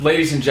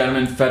Ladies and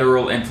gentlemen,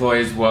 federal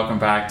employees, welcome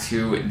back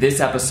to this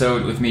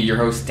episode with me, your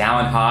host,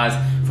 Dallin Hawes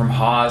from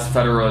Hawes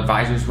Federal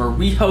Advisors, where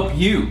we help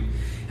you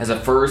as a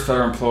first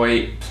federal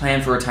employee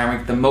plan for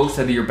retirement, get the most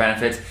out of your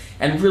benefits,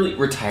 and really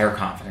retire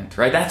confident,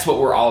 right? That's what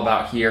we're all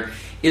about here,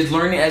 is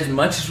learning as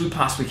much as we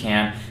possibly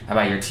can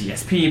about your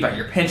TSP, about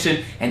your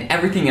pension, and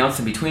everything else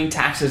in between,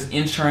 taxes,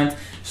 insurance,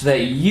 so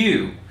that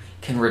you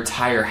can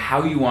retire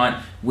how you want,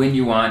 when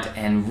you want,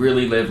 and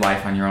really live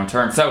life on your own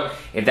terms. So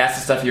if that's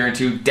the stuff you're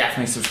into,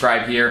 definitely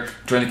subscribe here,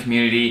 join the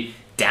community,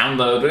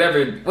 download,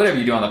 whatever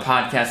you do on the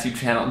podcast, YouTube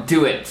channel,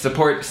 do it.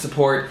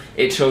 Support.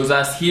 It shows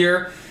us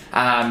here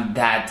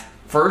that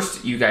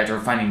first, you guys are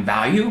finding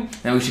value,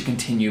 and we should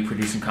continue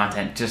producing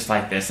content just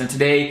like this. And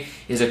today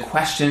is a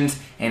questions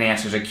and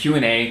answers, a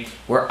Q&A,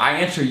 where I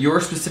answer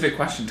your specific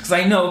questions, because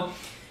I know,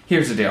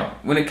 here's the deal.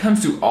 When it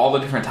comes to all the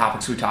different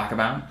topics we talk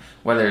about,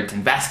 whether it's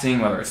investing,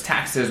 whether it's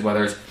taxes,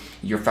 whether it's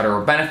your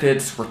federal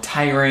benefits,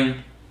 retiring,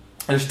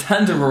 there's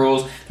tons of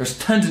rules, there's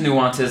tons of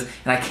nuances,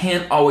 and I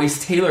can't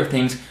always tailor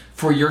things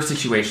for your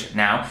situation.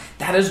 Now,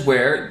 that is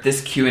where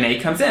this Q&A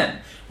comes in,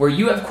 where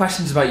you have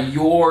questions about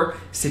your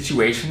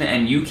situation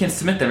and you can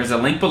submit them. There's a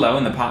link below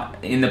in the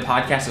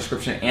podcast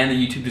description and the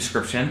YouTube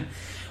description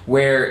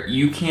where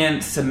you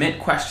can submit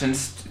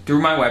questions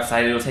through my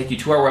website. It'll take you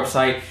to our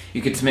website.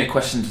 You can submit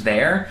questions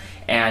there,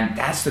 and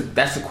that's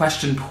the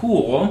question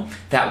pool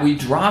that we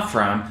draw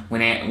from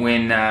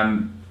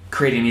when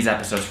creating these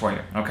episodes for you.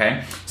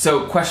 Okay.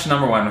 So question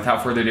number one.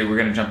 Without further ado, we're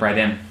going to jump right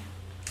in.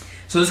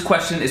 So this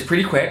question is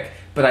pretty quick,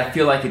 but I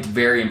feel like it's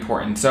very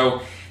important.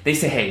 So they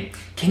say, hey,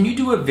 can you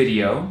do a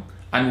video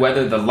on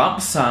whether the lump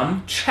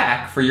sum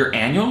check for your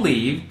annual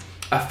leave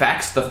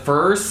affects the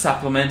FERS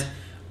supplement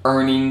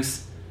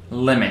earnings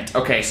limit?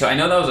 Okay, so I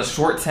know that was a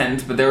short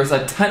sentence, but there was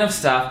a ton of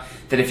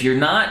stuff that if you're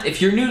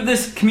new to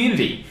this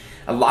community,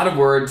 a lot of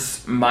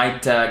words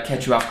might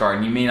catch you off guard,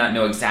 and you may not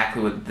know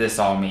exactly what this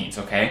all means,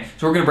 okay?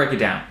 So we're going to break it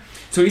down.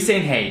 So he's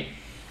saying, hey,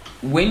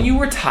 when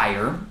you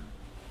retire,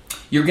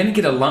 you're going to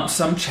get a lump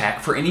sum check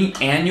for any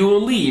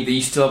annual leave that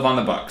you still have on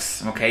the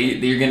books, okay?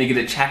 You're going to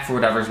get a check for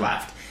whatever's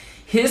left.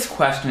 His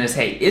question is,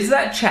 hey, is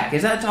that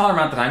dollar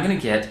amount that I'm going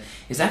to get,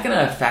 is that going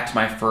to affect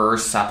my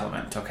FERS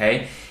supplement,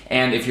 okay?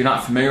 And if you're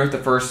not familiar with the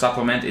FERS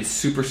supplement, it's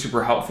super,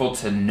 super helpful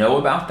to know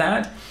about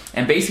that.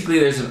 And basically,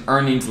 there's an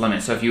earnings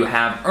limit. So if you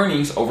have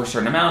earnings over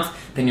certain amounts,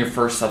 then your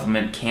FERS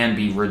supplement can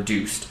be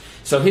reduced.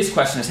 So his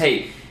question is,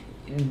 hey,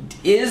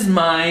 is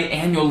my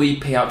annual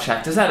leave payout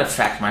check, does that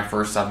affect my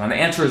FERS supplement?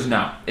 The answer is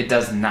no, it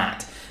does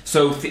not.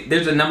 So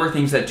there's a number of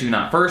things that do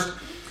not. First,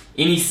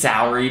 any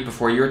salary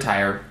before you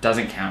retire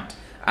doesn't count.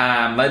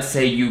 Let's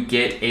say you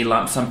get a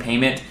lump sum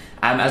payment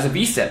as a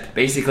VSIP,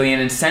 basically an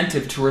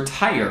incentive to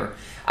retire.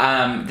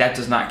 That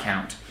does not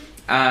count.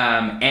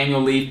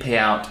 Annual leave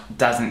payout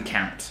doesn't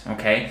count,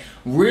 okay?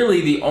 Really,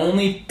 the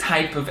only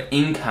type of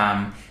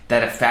income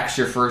that affects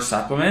your FERS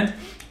supplement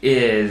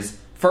is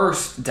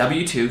first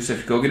W-2, so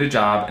if you go get a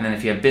job, and then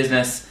if you have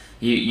business,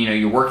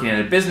 you're working in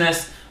a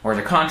business or as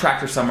a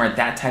contractor somewhere,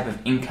 that type of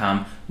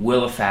income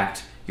will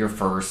affect your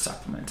FERS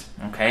supplement,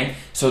 okay?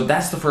 So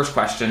that's the first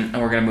question,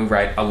 and we're going to move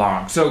right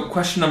along. So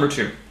question number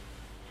two.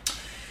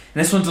 And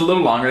this one's a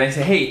little longer. They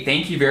say, hey,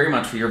 thank you very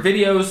much for your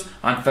videos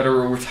on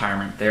federal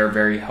retirement. They are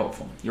very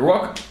helpful. You're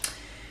welcome.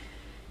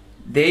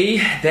 They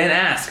then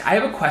ask, I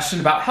have a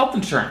question about health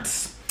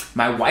insurance.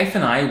 My wife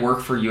and I work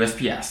for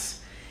USPS.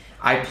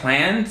 I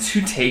plan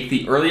to take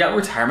the early out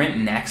retirement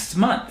next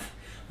month.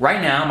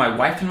 Right now, my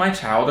wife and my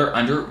child are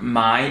under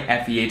my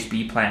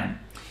FEHB plan.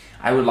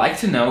 I would like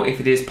to know if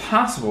it is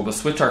possible to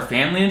switch our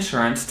family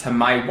insurance to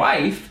my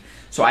wife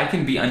so I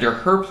can be under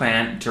her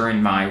plan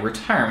during my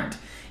retirement.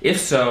 If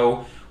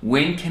so,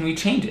 when can we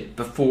change it?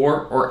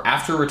 Before or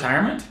after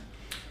retirement?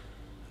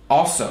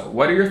 Also,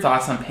 what are your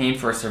thoughts on paying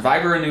for a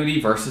survivor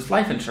annuity versus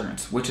life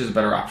insurance? Which is a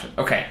better option?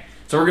 Okay,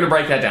 so we're going to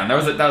break that down. That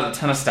was a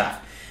ton of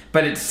stuff.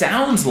 But it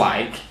sounds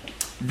like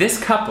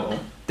this couple,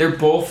 they're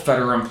both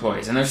federal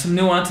employees. And there's some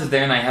nuances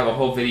there, and I have a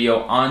whole video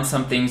on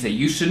some things that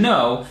you should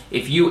know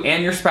if you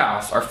and your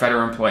spouse are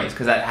federal employees,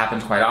 because that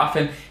happens quite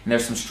often, and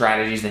there's some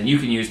strategies that you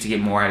can use to get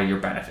more out of your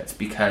benefits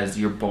because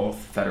you're both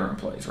federal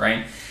employees,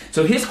 right?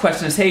 So his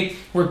question is, hey,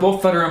 we're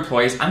both federal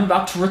employees. I'm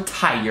about to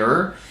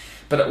retire,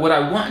 but what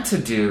I want to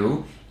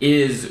do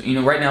is,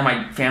 right now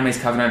my family's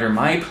covered under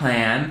my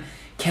plan.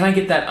 Can I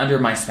get that under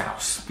my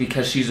spouse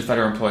because she's a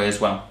federal employee as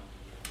well?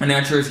 And the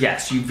answer is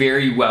yes, you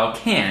very well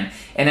can.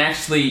 And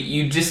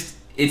actually,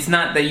 it's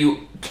not that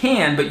you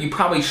can, but you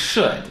probably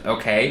should,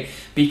 okay?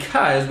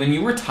 Because when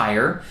you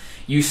retire,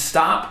 you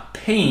stop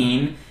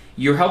paying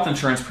your health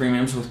insurance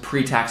premiums with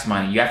pre-tax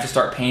money. You have to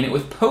start paying it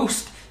with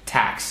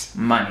post-tax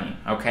money,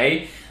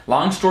 okay?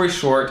 Long story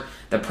short,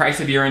 the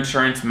price of your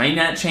insurance may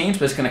not change,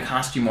 but it's going to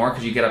cost you more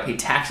because you got to pay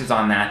taxes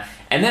on that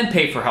and then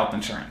pay for health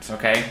insurance,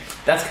 okay?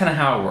 That's kind of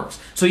how it works.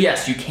 So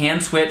yes, you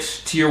can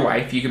switch to your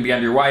wife. You can be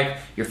under your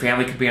wife. Your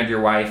family could be under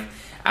your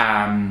wife.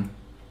 And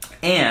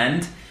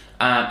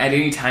at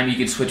any time, you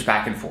can switch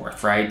back and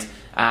forth, right?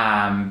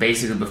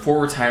 Basically,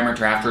 before retirement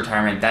or after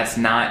retirement, that's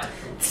not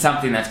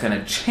something that's going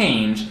to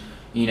change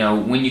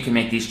when you can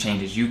make these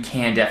changes, you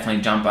can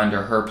definitely jump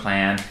under her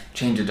plan,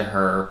 change it to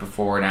her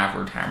before and after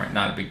retirement.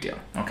 Not a big deal,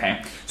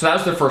 okay? So that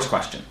was the first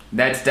question.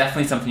 That's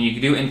definitely something you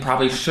can do and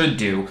probably should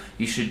do.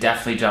 You should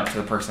definitely jump to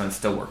the person that's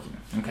still working,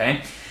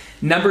 okay?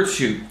 Number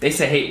 2, they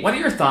say, hey, what are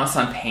your thoughts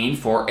on paying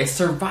for a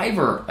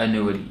survivor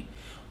annuity?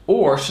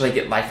 Or should I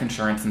get life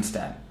insurance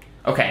instead?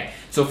 Okay,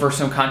 so for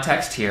some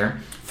context here,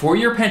 for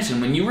your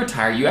pension, when you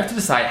retire, you have to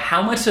decide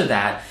how much of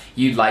that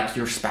you'd like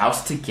your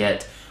spouse to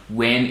get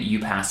when you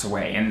pass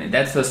away. And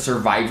that's the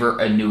survivor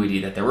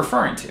annuity that they're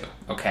referring to,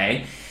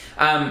 okay?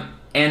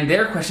 And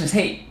their question is,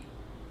 hey,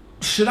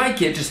 should I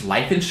get just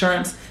life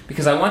insurance?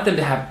 Because I want them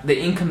to have the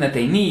income that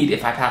they need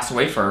if I pass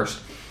away first.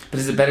 But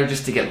is it better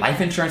just to get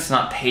life insurance and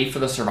not pay for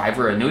the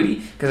survivor annuity?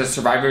 Because a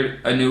survivor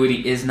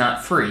annuity is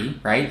not free,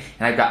 right?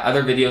 And I've got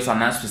other videos on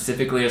that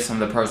specifically of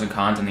some of the pros and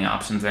cons and the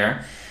options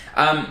there.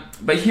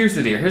 But here's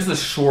the deal. Here's the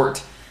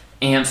short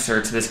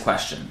answer to this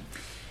question.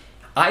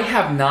 I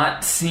have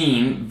not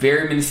seen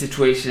very many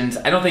situations,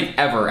 I don't think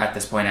ever at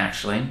this point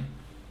actually,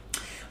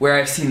 where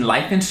I've seen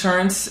life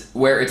insurance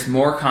where it's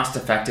more cost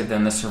effective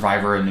than the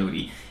survivor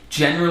annuity.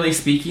 Generally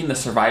speaking, the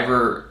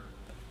survivor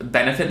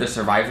benefit, the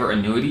survivor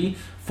annuity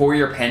for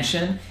your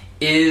pension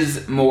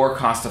is more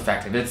cost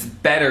effective. It's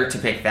better to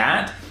pick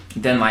that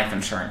than life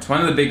insurance.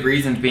 One of the big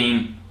reasons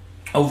being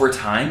over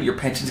time, your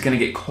pension is going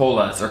to get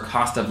COLAs or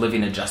cost of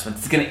living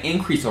adjustments. It's going to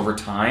increase over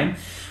time,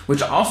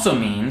 which also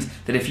means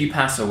that if you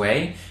pass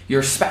away,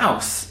 your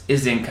spouse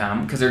is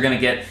income because they're going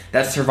to get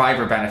that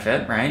survivor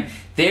benefit, right?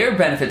 Their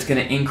benefit's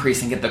going to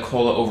increase and get the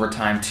COLA over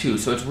time too.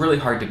 So it's really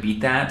hard to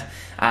beat that.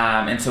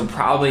 And so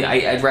probably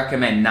I'd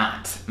recommend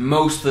not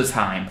most of the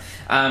time.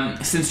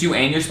 Since you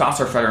and your spouse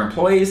are federal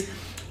employees,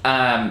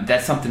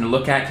 that's something to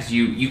look at because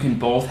you can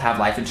both have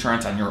life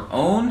insurance on your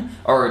own,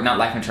 or not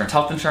life insurance,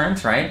 health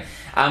insurance, right?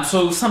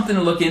 So something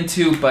to look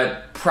into,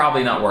 but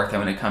probably not worth it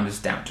when it comes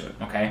down to it,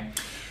 okay?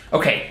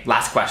 Okay,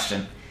 last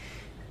question.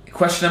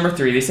 Question number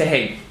 3, they say,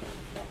 hey,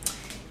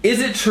 is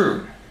it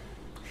true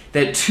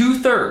that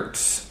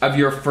 2/3 of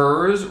your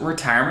FERS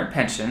retirement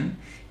pension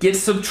gets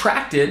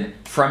subtracted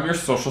from your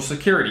Social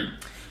Security?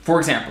 For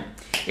example,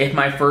 if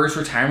my FERS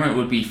retirement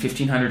would be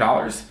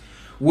 $1,500,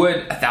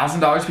 would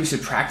 $1,000 be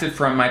subtracted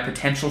from my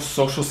potential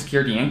Social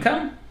Security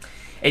income?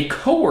 A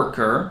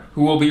coworker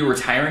who will be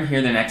retiring here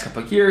in the next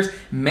couple of years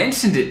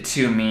mentioned it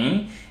to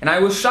me, and I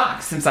was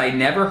shocked since I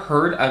never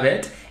heard of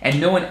it and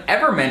no one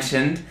ever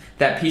mentioned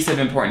that piece of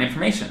important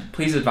information.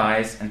 Please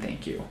advise and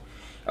thank you.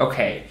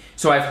 Okay,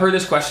 so I've heard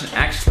this question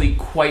actually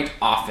quite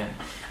often.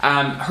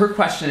 Her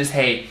question is,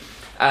 hey,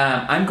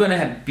 I'm going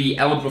to be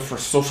eligible for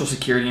Social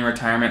Security in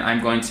retirement.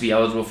 I'm going to be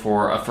eligible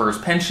for a FERS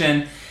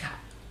pension.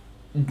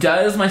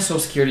 Does my Social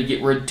Security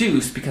get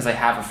reduced because I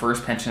have a FERS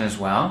pension as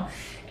well?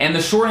 And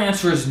the short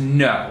answer is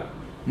no.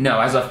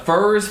 No, as a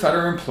FERS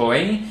federal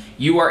employee,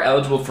 you are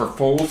eligible for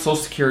full Social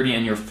Security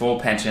and your full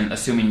pension,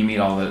 assuming you meet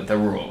all the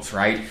rules,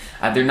 right?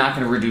 They're not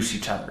going to reduce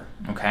each other,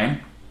 okay?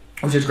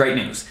 Which is great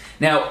news.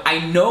 Now, I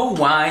know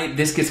why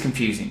this gets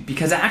confusing,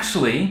 because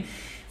actually,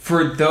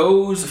 for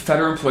those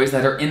federal employees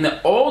that are in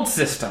the old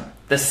system,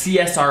 the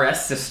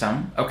CSRS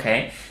system,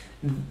 okay,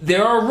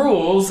 there are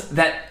rules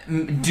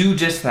that do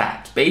just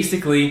that.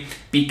 Basically,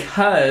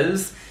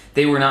 because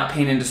they were not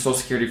paying into Social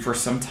Security for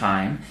some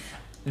time,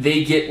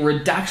 they get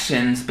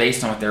reductions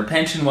based on what their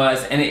pension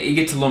was, and it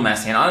gets a little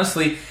messy. And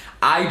honestly,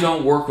 I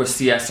don't work with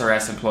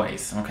CSRS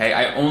employees, okay?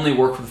 I only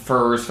work with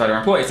FERS federal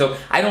employees, so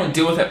I don't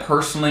deal with it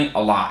personally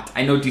a lot.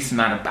 I know a decent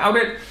amount about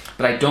it,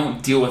 but I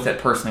don't deal with it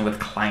personally with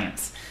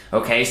clients,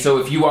 okay? So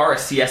if you are a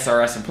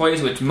CSRS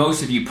employee, which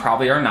most of you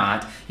probably are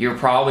not, you're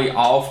probably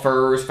all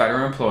FERS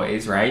federal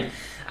employees, right?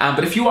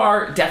 But if you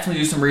are,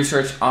 definitely do some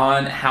research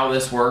on how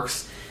this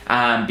works,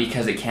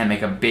 because it can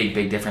make a big,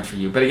 big difference for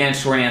you. But again,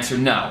 short answer,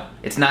 no.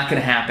 It's not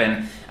going to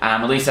happen,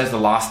 at least as the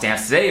law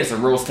stands today, as the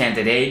rules stand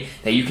today,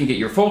 that you can get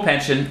your full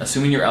pension,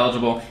 assuming you're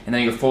eligible, and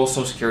then your full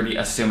Social Security,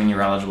 assuming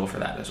you're eligible for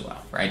that as well,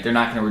 right? They're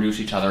not going to reduce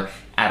each other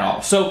at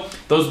all. So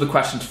those are the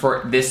questions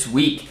for this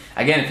week.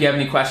 Again, if you have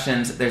any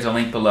questions, there's a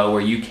link below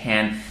where you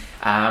can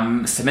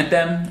submit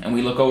them, and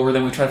we look over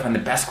them. We try to find the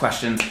best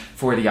questions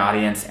for the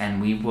audience, and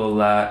we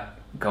will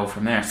go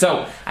from there.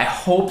 So I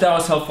hope that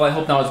was helpful. I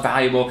hope that was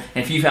valuable.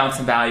 And if you found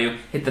some value,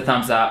 hit the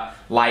thumbs up,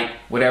 like,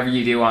 whatever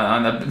you do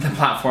on the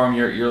platform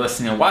you're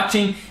listening or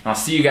watching. And I'll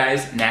see you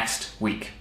guys next week.